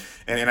 right? And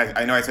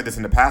I know I said this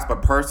in the past,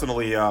 but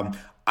personally,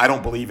 I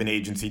don't believe in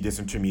agency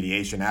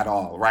disintermediation at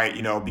all, right?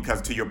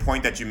 Because to your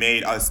point that you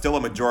made, still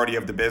a majority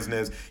of the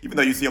business, even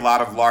though you see a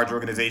lot of large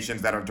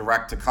organizations that are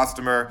direct to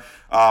customer,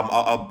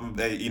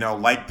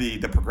 like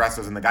the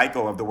Progressives and the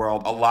Geico of the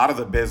world, a lot of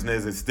the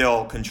business is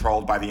still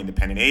controlled by the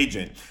independent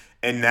agent.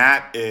 And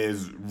that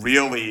is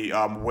really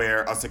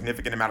where a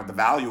significant amount of the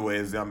value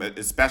is,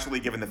 especially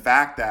given the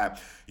fact that,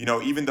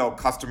 even though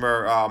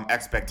customer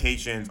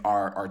expectations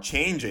are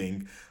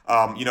changing,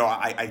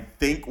 I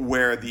think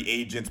where the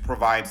agents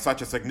provide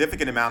such a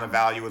significant amount of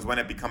value is when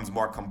it becomes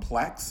more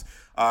complex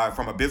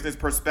from a business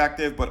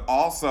perspective, but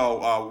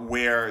also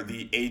where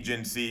the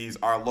agencies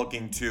are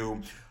looking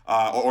to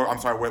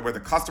where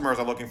the customers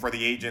are looking for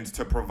the agents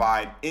to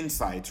provide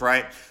insights,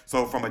 right?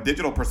 So from a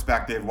digital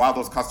perspective, while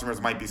those customers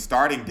might be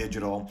starting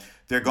digital,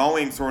 they're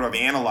going sort of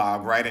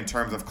analog, right, in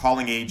terms of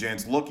calling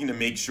agents, looking to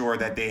make sure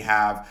that they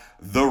have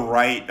the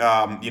right,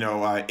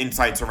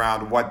 insights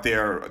around what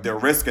their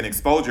risk and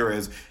exposure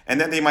is, and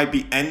then they might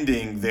be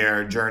ending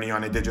their journey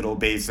on a digital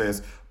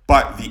basis.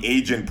 But the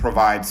agent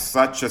provides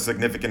such a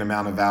significant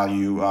amount of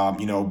value,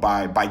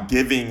 by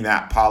giving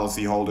that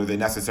policyholder the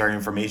necessary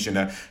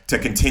information to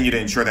continue to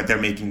ensure that they're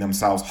making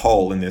themselves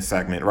whole in this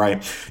segment,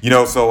 right?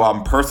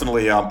 So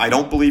personally, I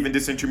don't believe in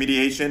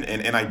disintermediation,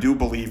 and I do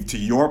believe, to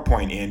your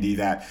point, Andy,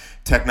 that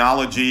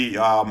technology,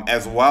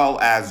 as well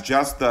as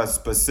just the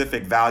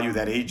specific value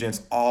that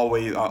agents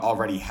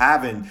already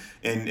have in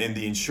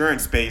the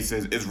insurance space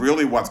is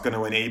really what's going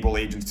to enable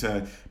agents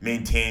to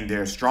maintain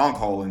their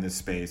stronghold in this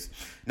space.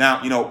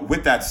 Now,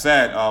 with that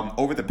said,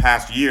 over the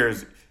past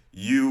years,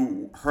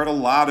 you heard a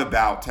lot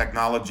about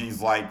technologies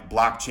like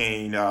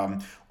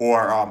blockchain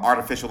or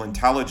artificial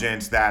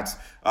intelligence that's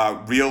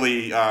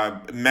really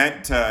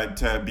meant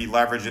to be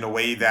leveraged in a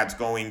way that's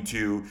going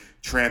to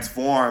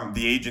transform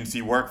the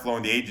agency workflow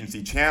and the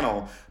agency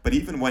channel. But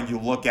even when you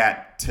look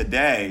at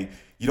today,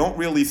 you don't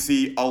really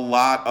see a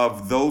lot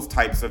of those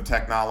types of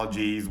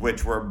technologies,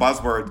 which were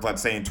buzzwords,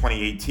 let's say in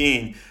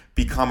 2018,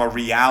 become a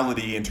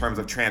reality in terms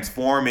of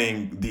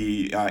transforming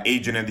the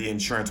agent and the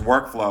insurance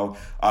workflow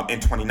in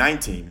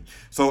 2019.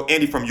 So,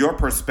 Andy, from your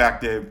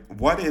perspective,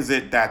 what is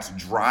it that's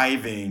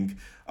driving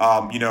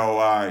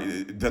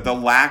the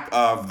lack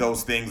of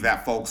those things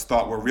that folks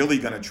thought were really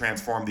going to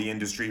transform the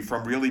industry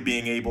from really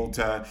being able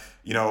to,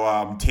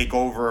 take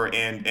over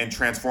and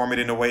transform it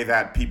in a way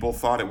that people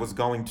thought it was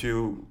going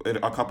to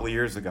a couple of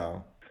years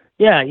ago?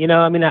 Yeah,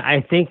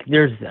 I think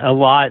there's a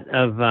lot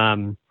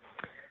of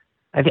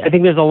I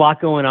think there's a lot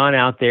going on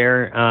out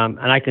there,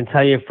 and I can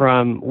tell you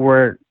from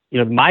where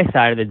my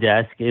side of the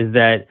desk is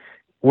that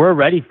we're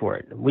ready for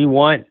it. We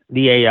want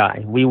the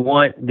AI, we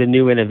want the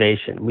new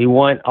innovation, we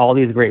want all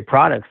these great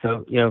products.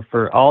 So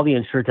for all the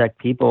InsurTech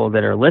people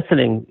that are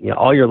listening,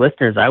 all your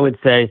listeners, I would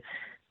say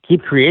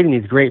keep creating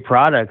these great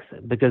products,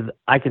 because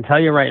I can tell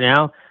you right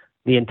now,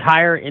 the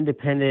entire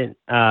independent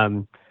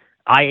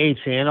IA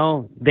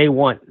channel, they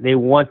want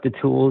the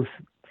tools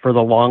for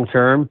the long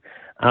term.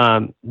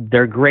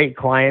 They're great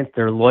clients.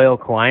 They're loyal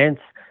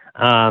clients.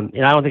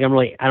 And I don't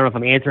know if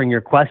I'm answering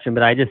your question,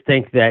 but I just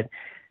think that,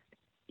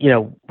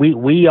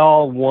 we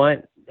all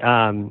want,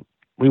 I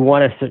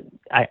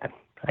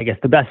guess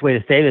the best way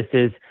to say this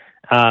is,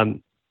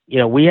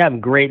 we have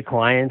great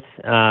clients.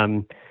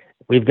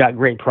 We've got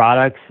great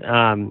products.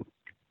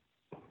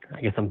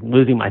 I guess I'm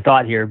losing my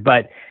thought here,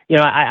 but,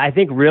 I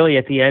think really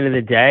at the end of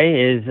the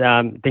day is,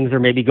 things are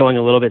maybe going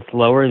a little bit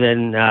slower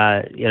than,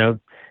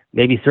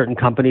 maybe certain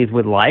companies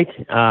would like.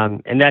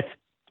 And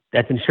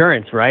that's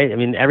insurance, right? I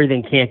mean,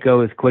 everything can't go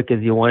as quick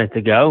as you want it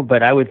to go,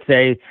 but I would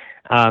say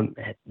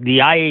the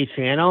IA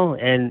channel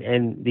and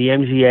the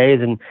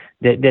MGAs and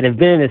that have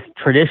been in this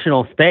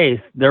traditional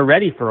space, they're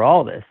ready for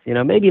all this.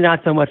 Maybe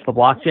not so much the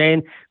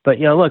blockchain, but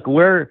look,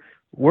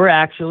 we're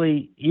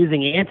actually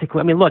using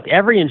antiquated. I mean, look,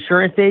 every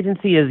insurance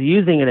agency is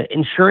using an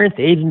insurance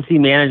agency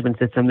management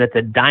system that's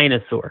a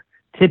dinosaur,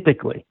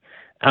 typically.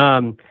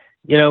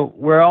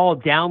 We're all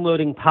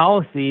downloading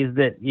policies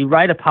that you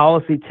write a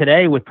policy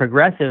today with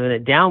Progressive and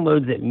it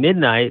downloads at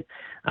midnight,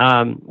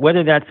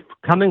 whether that's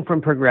coming from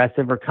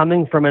Progressive or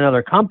coming from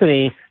another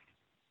company,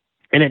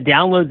 and it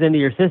downloads into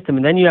your system.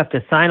 And then you have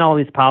to sign all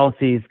these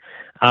policies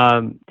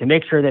to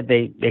make sure that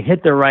they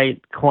hit the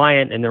right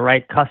client and the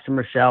right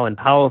customer shell and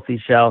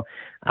policy shell.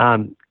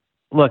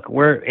 Look,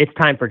 it's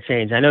time for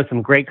change. I know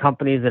some great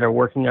companies that are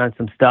working on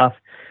some stuff.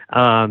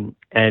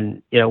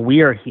 And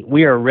we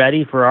are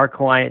ready for our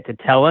client to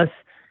tell us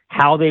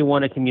how they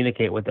want to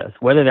communicate with us,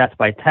 whether that's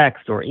by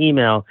text or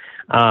email,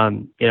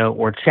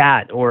 or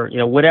chat, or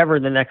whatever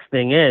the next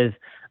thing is.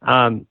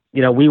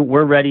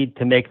 We're ready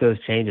to make those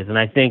changes, and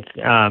I think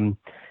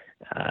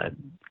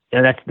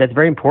that's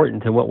very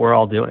important to what we're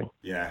all doing.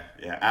 Yeah,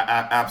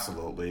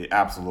 absolutely,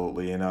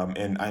 and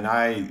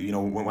I,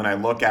 when I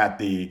look at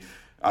the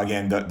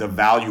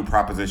value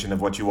proposition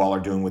of what you all are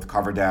doing with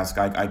CoverDesk,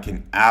 I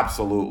can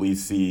absolutely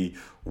see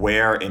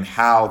where and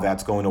how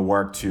that's going to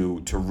work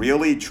to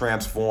really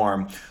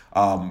transform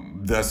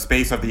the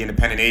space of the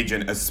independent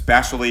agent,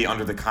 especially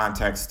under the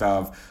context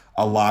of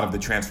a lot of the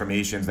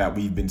transformations that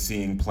we've been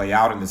seeing play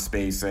out in the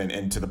space,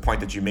 and to the point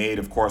that you made,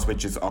 of course,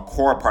 which is a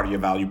core part of your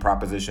value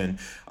proposition,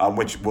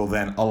 which will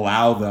then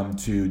allow them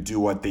to do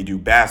what they do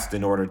best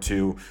in order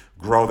to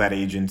grow that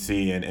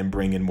agency and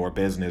bring in more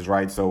business,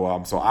 right?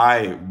 So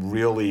I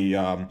really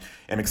am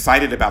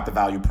excited about the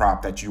value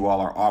prop that you all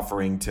are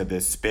offering to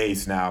this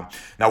space now.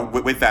 Now,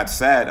 with that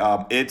said,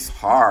 it's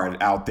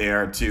hard out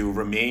there to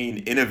remain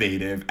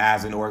innovative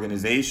as an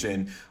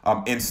organization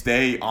and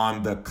stay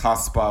on the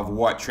cusp of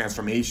what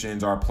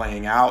transformations are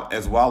playing out,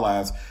 as well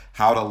as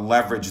how to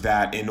leverage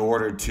that in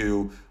order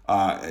to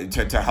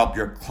help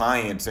your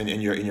clients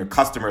and your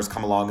customers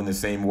come along in the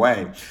same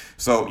way.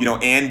 So,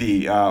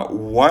 Andy,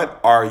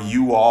 what are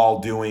you all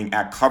doing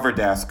at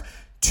CoverDesk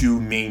to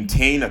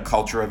maintain a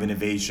culture of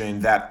innovation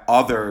that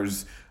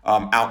others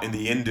out in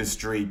the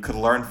industry could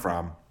learn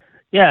from?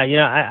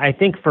 Yeah, I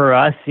think for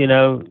us,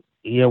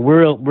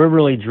 we're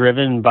really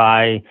driven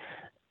by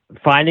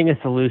finding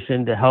a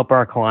solution to help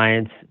our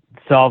clients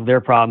solve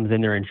their problems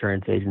in their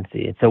insurance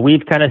agency. And so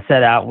we've kind of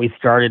set out, we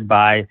started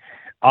by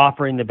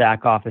offering the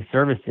back office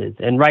services.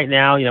 And right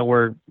now,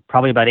 we're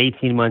probably about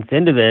 18 months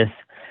into this,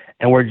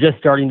 and we're just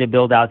starting to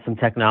build out some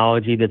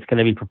technology that's going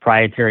to be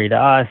proprietary to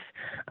us.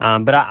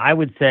 But I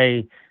would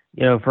say,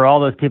 for all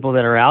those people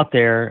that are out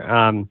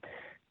there,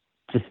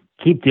 just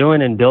keep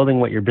doing and building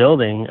what you're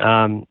building,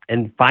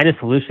 and find a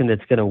solution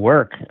that's going to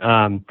work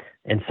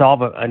and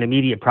solve an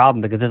immediate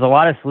problem, because there's a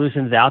lot of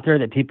solutions out there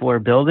that people are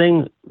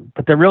building,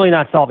 but they're really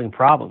not solving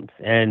problems.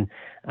 And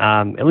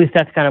at least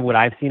that's kind of what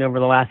I've seen over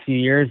the last few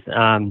years.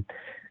 I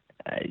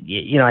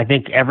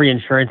think every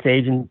insurance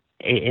agent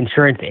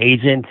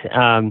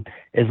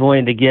is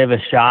willing to give a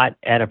shot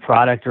at a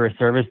product or a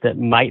service that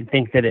might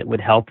think that it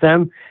would help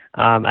them.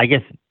 I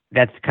guess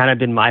that's kind of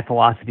been my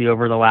philosophy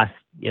over the last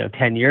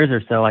 10 years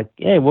or so. Like,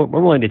 hey, we're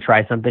willing to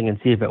try something and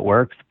see if it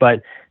works,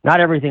 but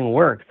not everything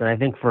works. And I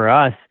think for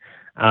us,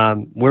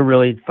 we're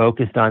really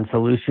focused on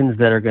solutions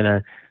that are going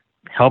to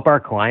help our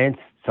clients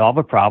solve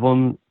a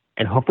problem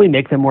and hopefully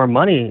make them more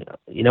money,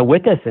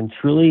 with us. And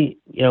truly,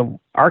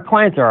 our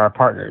clients are our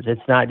partners.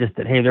 It's not just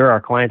that, hey, they're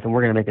our clients and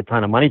we're going to make a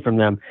ton of money from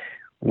them.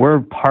 We're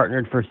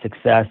partnered for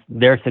success.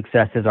 Their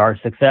success is our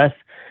success.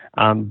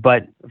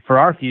 But for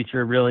our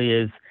future really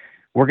is,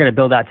 we're going to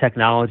build out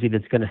technology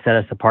that's going to set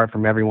us apart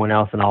from everyone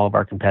else and all of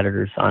our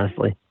competitors,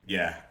 honestly.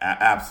 Yeah,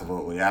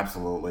 absolutely. And,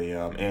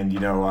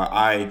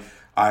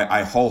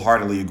 I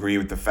wholeheartedly agree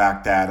with the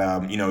fact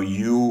that,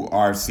 you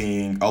are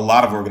seeing a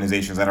lot of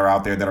organizations that are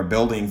out there that are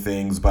building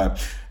things,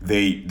 but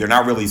they're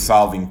not really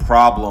solving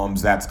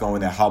problems that's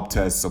going to help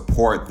to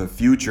support the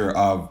future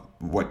of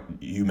what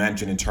you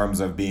mentioned in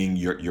terms of being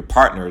your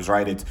partners,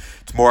 right? It's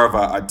more of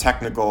a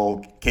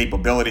technical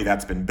capability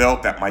that's been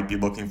built that might be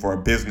looking for a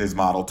business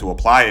model to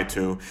apply it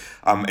to,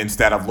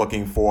 instead of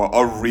looking for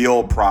a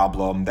real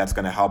problem that's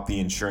going to help the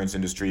insurance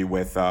industry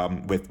with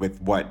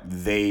what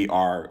they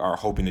are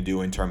hoping to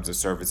do in terms of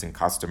servicing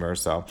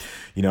customers. So,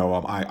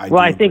 I was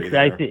going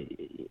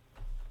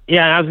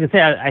to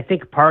say, I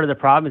think part of the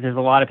problem is there's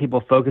a lot of people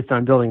focused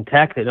on building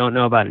tech that don't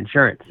know about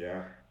insurance.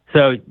 Yeah.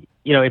 So,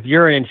 if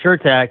you're an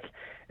insurtech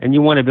and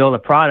you want to build a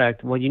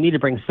product, well, you need to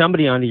bring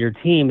somebody onto your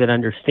team that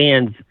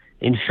understands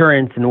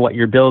insurance and what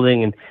you're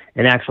building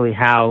and actually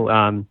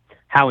how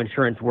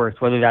insurance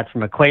works, whether that's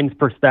from a claims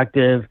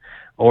perspective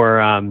or,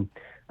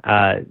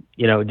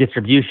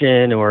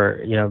 distribution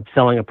or,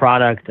 selling a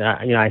product.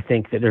 I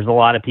think that there's a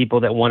lot of people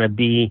that want to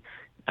be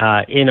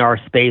in our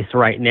space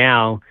right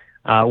now.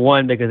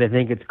 One, because they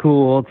think it's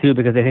cool. Two,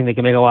 because they think they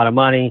can make a lot of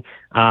money.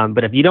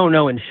 But if you don't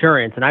know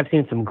insurance, and I've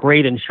seen some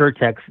great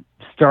insurtechs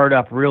start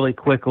up really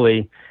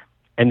quickly,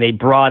 and they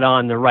brought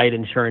on the right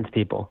insurance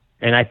people.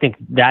 And I think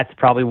that's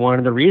probably one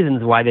of the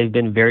reasons why they've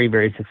been very,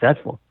 very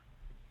successful.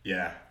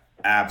 Yeah,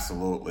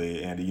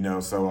 absolutely, Andy.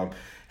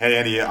 Hey,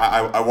 Andy,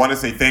 I want to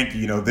say thank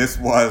you. This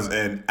was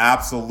an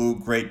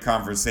absolute great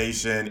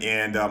conversation,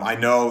 and I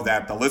know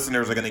that the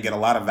listeners are going to get a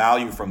lot of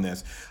value from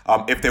this.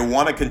 If they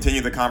want to continue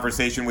the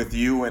conversation with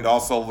you and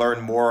also learn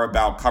more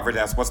about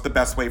CoverDesk, what's the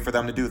best way for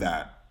them to do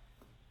that?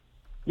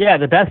 Yeah,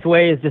 the best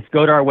way is just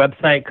go to our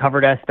website,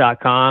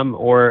 coverdesk.com,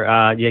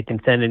 or you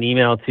can send an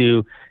email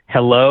to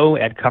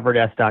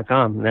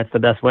hello@coverdesk.com, and that's the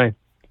best way.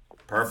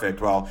 Perfect.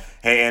 Well,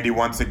 hey, Andy,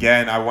 once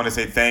again, I want to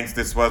say thanks.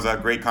 This was a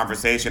great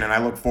conversation, and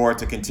I look forward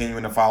to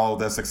continuing to follow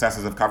the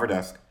successes of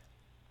CoverDesk.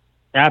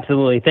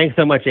 Absolutely. Thanks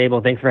so much,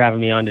 Abel. Thanks for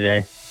having me on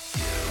today.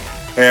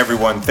 Hey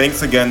everyone,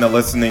 thanks again for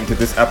listening to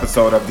this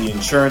episode of the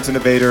Insurance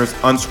Innovators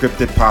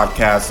Unscripted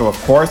Podcast. So of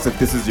course, if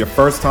this is your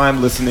first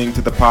time listening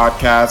to the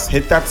podcast,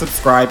 hit that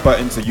subscribe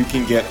button so you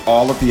can get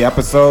all of the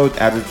episodes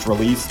as it's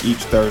released each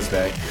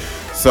Thursday.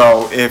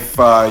 So if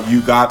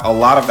you got a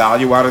lot of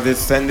value out of this,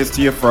 send this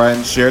to your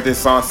friends, share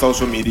this on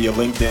social media,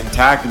 LinkedIn,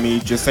 tag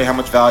me, just say how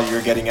much value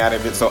you're getting out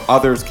of it so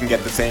others can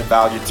get the same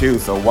value too.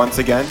 So once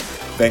again,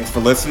 thanks for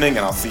listening,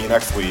 and I'll see you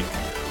next week.